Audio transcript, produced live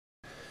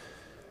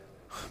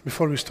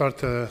Before we start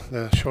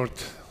the short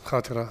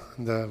khatira,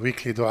 the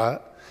weekly dua,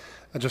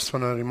 I just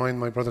want to remind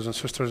my brothers and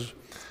sisters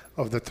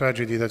of the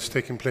tragedy that's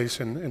taking place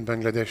in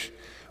Bangladesh.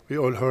 We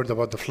all heard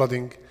about the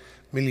flooding.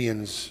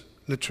 Millions,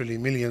 literally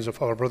millions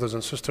of our brothers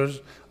and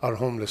sisters are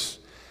homeless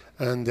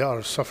and they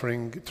are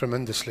suffering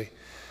tremendously.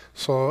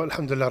 So,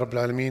 Alhamdulillah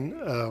Rabbil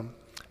Alameen,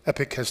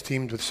 EPIC has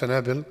teamed with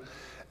Sanabil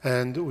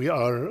and we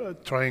are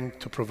trying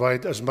to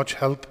provide as much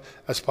help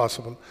as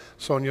possible.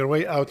 So on your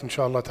way out,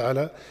 inshallah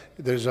ta'ala,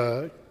 there's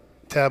a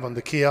tab on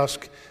the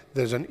kiosk,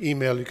 there's an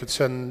email you could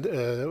send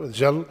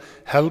Jal,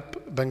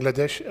 help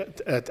Bangladesh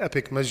at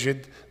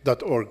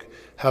epicmasjid.org.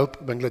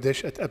 Help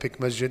Bangladesh at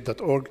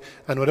epicmasjid.org.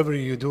 And whatever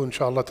you do,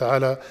 inshallah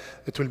ta'ala,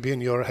 it will be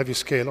in your heavy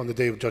scale on the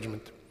Day of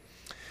Judgment.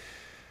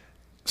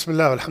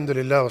 Bismillah,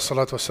 alhamdulillah, wa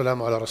salatu wa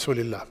salamu ala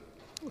rasulillah.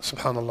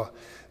 Subhanallah.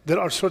 There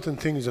are certain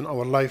things in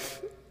our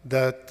life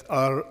that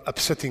are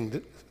upsetting,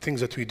 the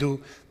things that we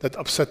do that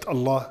upset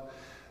Allah.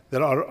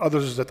 There are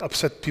others that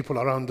upset people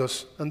around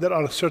us, and there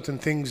are certain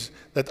things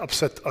that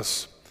upset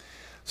us.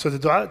 So the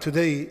dua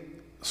today,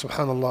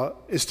 subhanallah,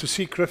 is to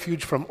seek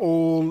refuge from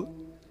all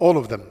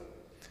of them.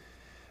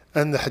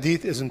 And the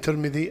hadith is in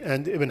Tirmidhi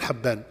and Ibn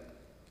Habban.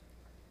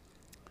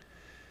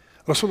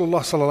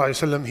 Rasulullah sallallahu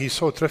alayhi wa sallam, he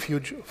sought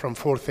refuge from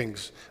 4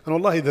 things. And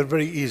wallahi, they're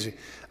very easy.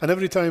 And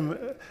every time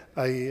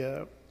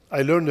I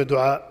learn the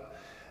dua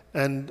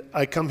and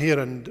I come here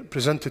and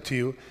present it to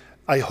you,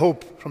 I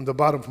hope from the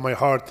bottom of my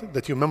heart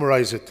that you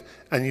memorize it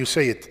and you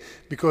say it.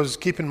 Because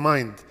keep in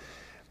mind,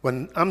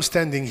 when I'm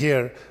standing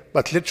here,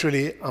 but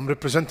literally I'm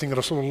representing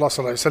Rasulullah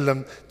sallallahu alayhi wa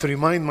sallam to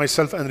remind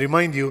myself and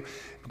remind you,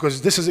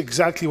 because this is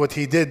exactly what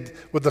he did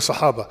with the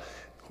Sahaba.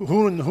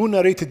 Who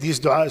narrated these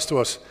du'as to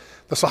us?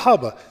 The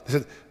Sahaba. They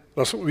said,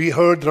 we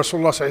heard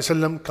Rasulullah sallallahu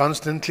alayhi wa sallam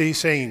constantly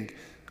saying,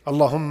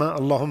 Allahumma,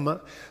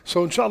 Allahumma.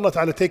 So inshallah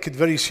ta'ala, take it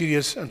very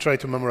serious and try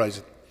to memorize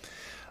it.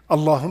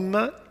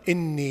 Allahumma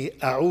inni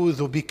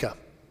a'udhu bika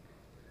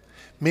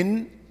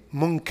min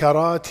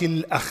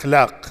munkarati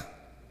al-akhlaq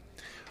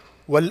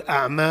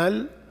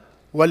wal-a'mal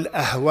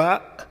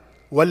wal-ahwa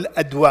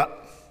wal-adwa.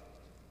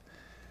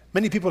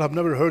 Many people have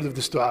never heard of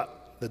this dua.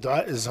 The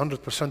dua is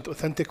 100%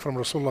 authentic from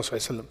Rasulullah sallallahu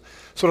alaihi wasallam.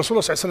 So Rasulullah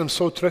sallallahu alaihi wasallam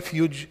sought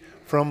refuge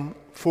from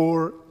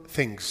 4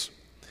 things.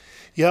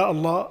 Ya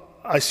Allah,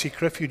 I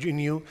seek refuge in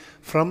you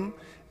from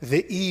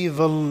the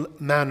evil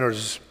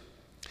manners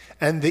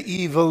and the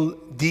evil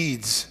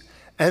deeds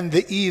and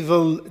the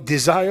evil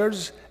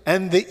desires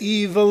and the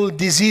evil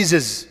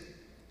diseases.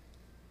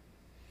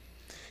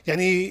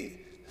 Yani,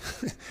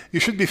 you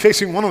should be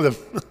facing one of them.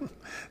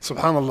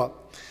 Subhanallah.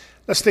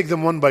 Let's take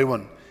them one by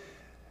one.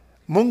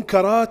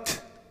 Munkarat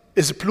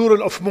is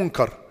plural of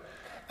munkar.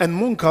 And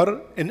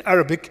munkar in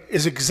Arabic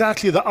is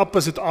exactly the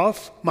opposite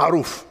of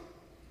ma'ruf.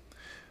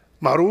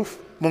 Ma'ruf,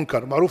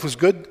 munkar. Ma'ruf is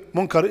good.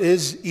 Munkar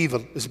is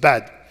evil, is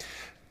bad.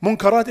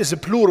 Munkarat is a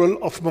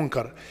plural of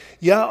munkar.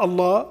 Ya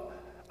Allah,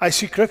 I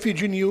seek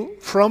refuge in you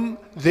from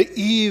the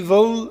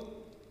evil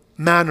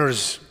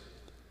manners.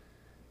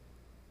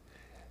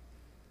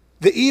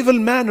 The evil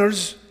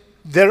manners,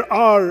 there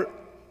are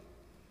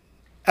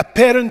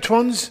apparent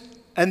ones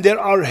and there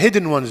are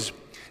hidden ones.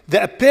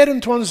 The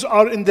apparent ones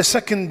are in the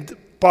second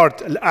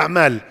part,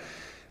 al-a'mal.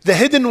 The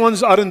hidden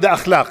ones are in the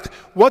akhlaq.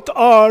 What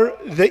are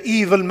the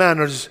evil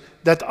manners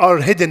that are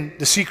hidden,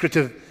 the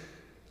secretive?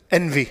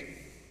 Envy,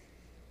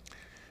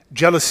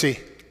 jealousy,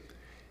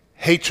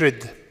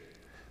 hatred,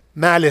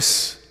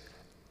 malice,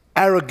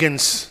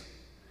 arrogance,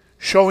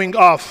 showing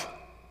off,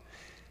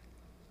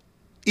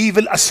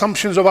 evil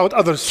assumptions about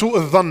others,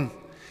 su'u dhann.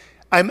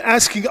 I'm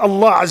asking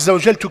Allah Azza wa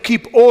Jal to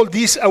keep all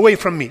these away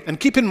from me. And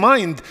keep in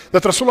mind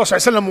that Rasulullah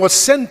sallallahu alaihi wasallam was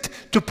sent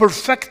to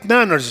perfect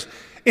manners.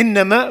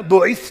 إنما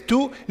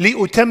بعثت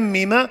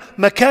لأتمم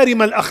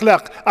مكارم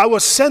الأخلاق. I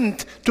was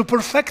sent to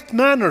perfect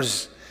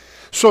manners.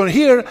 So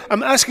here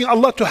I'm asking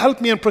Allah to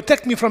help me and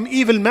protect me from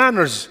evil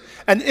manners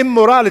and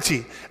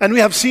immorality. And we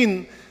have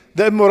seen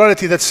the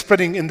immorality that's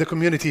spreading in the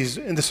communities,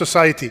 in the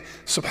society.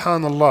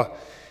 Subhanallah.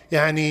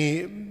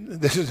 Yani,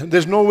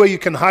 there's no way you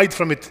can hide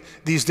from it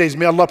these days.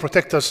 May Allah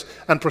protect us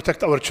and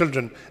protect our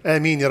children.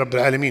 Ameen ya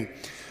Rabbil Alameen.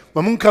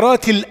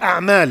 وَمُنْكَرَاتِ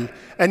الْأَعْمَالِ.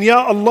 And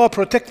Ya Allah,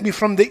 protect me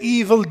from the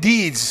evil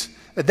deeds.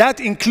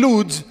 That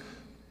includes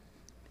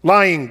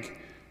lying,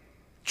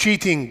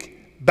 cheating,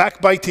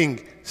 backbiting,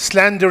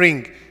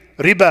 slandering,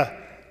 riba,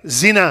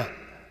 zina,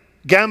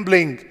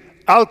 gambling,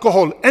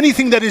 alcohol,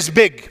 anything that is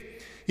big.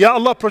 Ya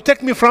Allah,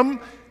 protect me from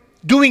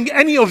doing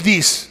any of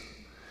these.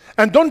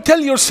 And don't tell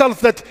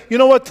yourself that, you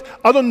know what,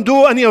 I don't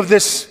do any of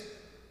this.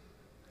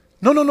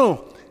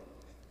 No.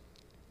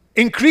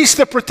 Increase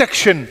the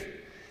protection.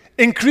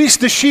 Increase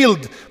the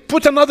shield.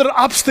 Put another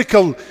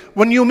obstacle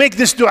when you make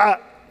this dua.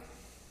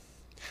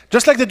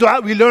 Just like the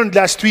dua we learned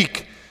last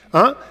week.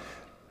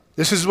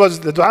 This was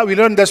the dua we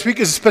learned last week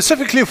is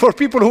specifically for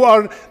people who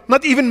are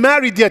not even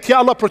married yet. Ya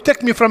Allah,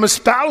 protect me from a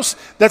spouse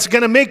that's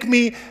going to make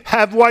me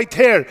have white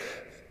hair.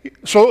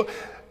 So,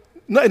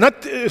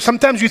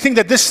 sometimes you think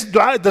that this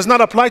dua does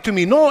not apply to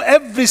me. No,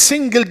 every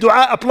single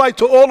dua applies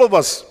to all of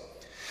us.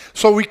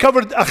 So we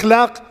covered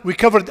akhlaq, we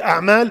covered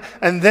a'mal,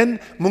 and then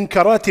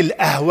munkarat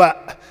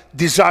al-ahwa.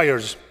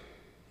 desires.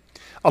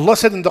 Allah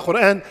said in the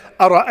Quran,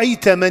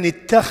 أَرَأَيْتَ مَنِ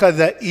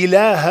اتَّخَذَ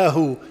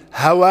إِلَهَهُ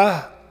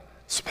هَوَاهُ.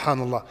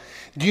 Subhanallah.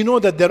 Do you know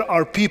that there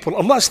are people,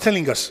 Allah is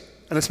telling us,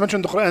 and it's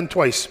mentioned in the Quran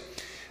twice,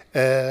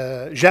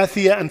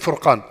 Jathiyah and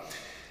Furqan.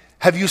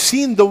 Have you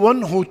seen the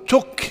one who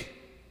took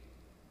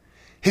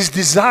his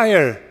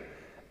desire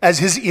as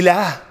his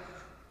ilah?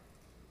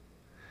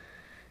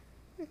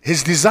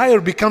 His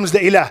desire becomes the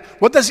ilah.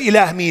 What does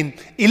ilah mean?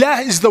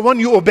 Ilah is the one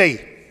you obey.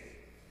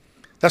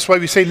 That's why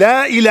we say,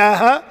 La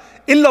ilaha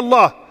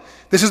illallah.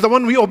 This is the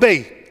one we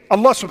obey.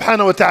 Allah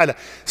subhanahu wa ta'ala.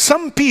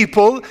 Some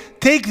people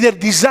take their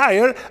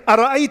desire,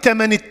 أَرَأَيْتَ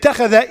مَنِ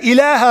اتَّخَذَ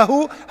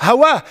إِلَهَهُ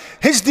هَوَاهُ.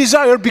 His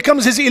desire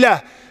becomes his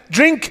ilah.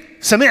 Drink,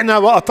 سَمِعْنَا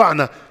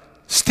وَأَطَعْنَا.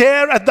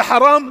 Stare at the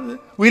haram,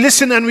 we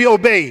listen and we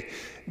obey.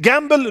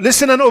 Gamble,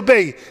 listen and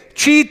obey.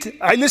 Cheat,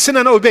 I listen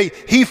and obey.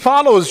 He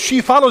follows,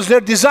 she follows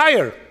their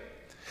desire.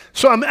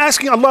 So I'm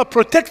asking Allah,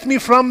 protect me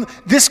from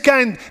this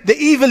kind, the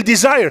evil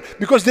desire.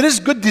 Because there is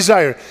good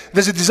desire.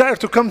 There's a desire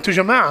to come to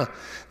Jama'ah.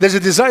 There's a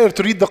desire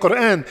to read the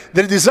Quran.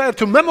 There's a desire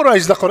to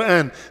memorize the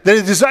Quran.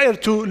 There's a desire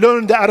to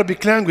learn the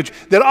Arabic language.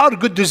 There are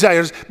good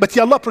desires, but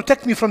Ya Allah,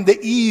 protect me from the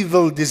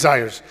evil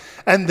desires.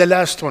 And the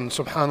last one,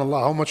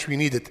 subhanallah, how much we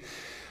need it.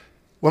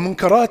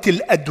 وَمُنْكَرَاتِ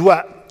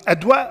الْأَدْوَاءِ.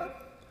 Adwa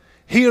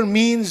here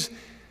means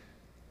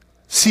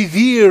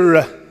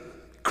severe,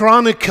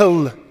 chronic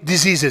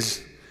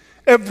diseases.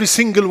 Every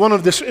single one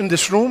of this in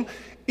this room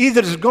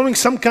either is going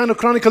some kind of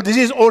chronic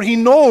disease or he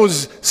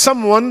knows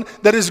someone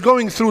that is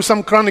going through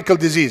some chronic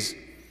disease.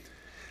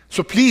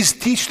 So please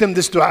teach them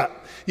this dua.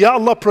 Ya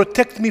Allah,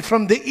 protect me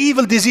from the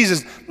evil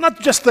diseases,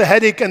 not just the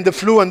headache and the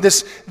flu and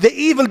this, the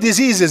evil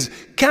diseases,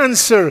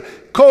 cancer,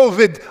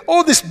 COVID,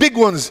 all these big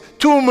ones,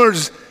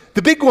 tumors,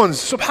 the big ones.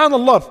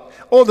 Subhanallah.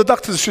 All the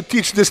doctors should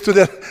teach this to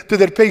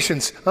their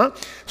patients. Huh?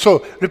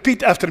 So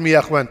repeat after me,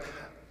 ya akhwan.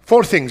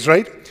 4 things,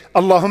 right?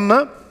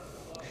 Allahumma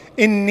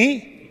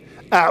inni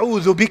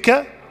a'udhu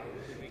bika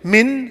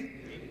min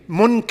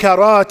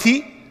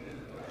munkarati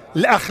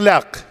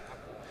al-akhlaq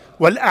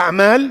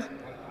wal-a'mal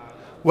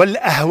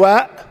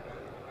wal-ahwa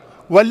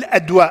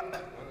wal-adwa.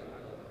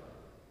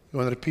 You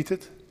want to repeat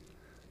it?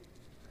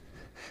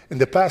 In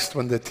the past,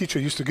 when the teacher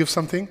used to give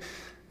something,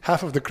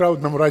 half of the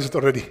crowd memorized it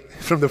already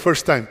from the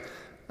first time.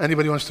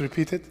 Anybody wants to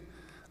repeat it?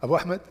 Abu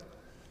Ahmed?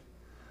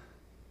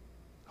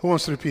 Who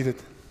wants to repeat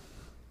it?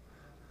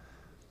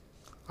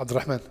 Abdul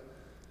Rahman?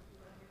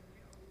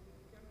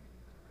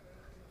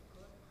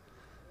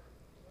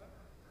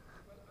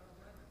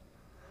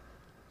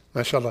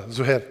 MashaAllah.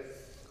 Zuhair?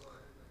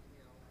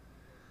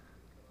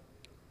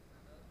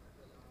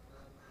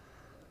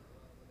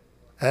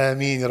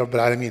 Ameen, Ya Rabbil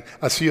Alameen.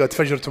 I'll see you at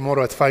Fajr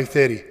tomorrow at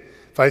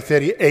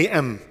 5:30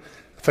 a.m.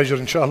 Fajr,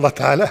 inshallah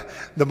ta'ala.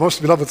 The most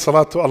beloved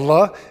salat to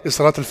Allah is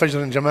Salat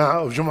al-Fajr in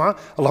Jama'ah of Jum'ah.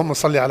 Allahumma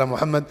salli ala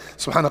Muhammad.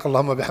 Subhanak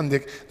Allahumma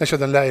bihamdik.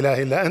 Nashhadu an la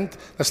ilaha illa ant.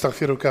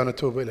 Nastaghfiruka wa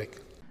natubu ilayk.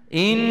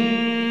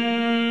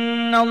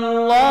 Inna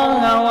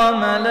Allah wa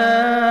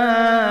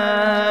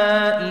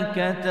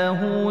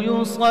malaikatahu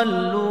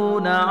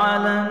yusalluna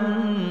ala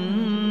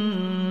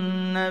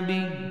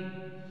nabi.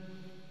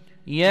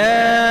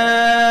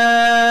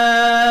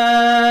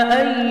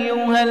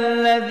 أيها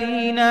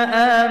الذين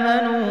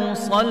آمنوا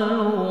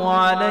صلوا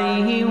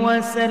عليه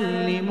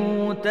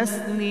وسلموا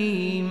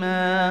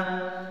تسليما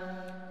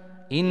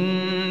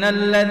إن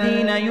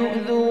الذين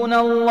يؤذون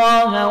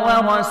الله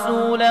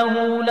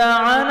ورسوله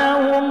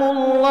لعنهم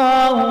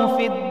الله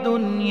في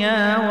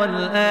الدنيا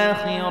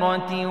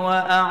والآخرة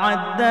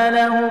وأعد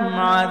لهم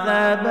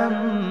عذابا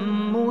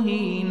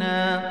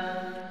مهينا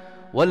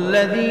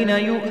والذين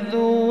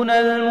يؤذون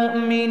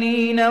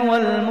المؤمنين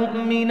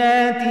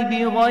والمؤمنات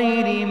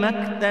بغير ما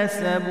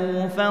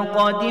اكتسبوا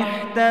فقد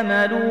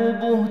احتملوا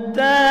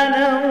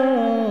بهتانا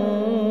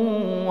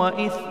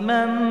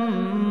وإثما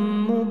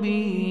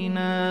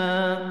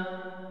مبينا.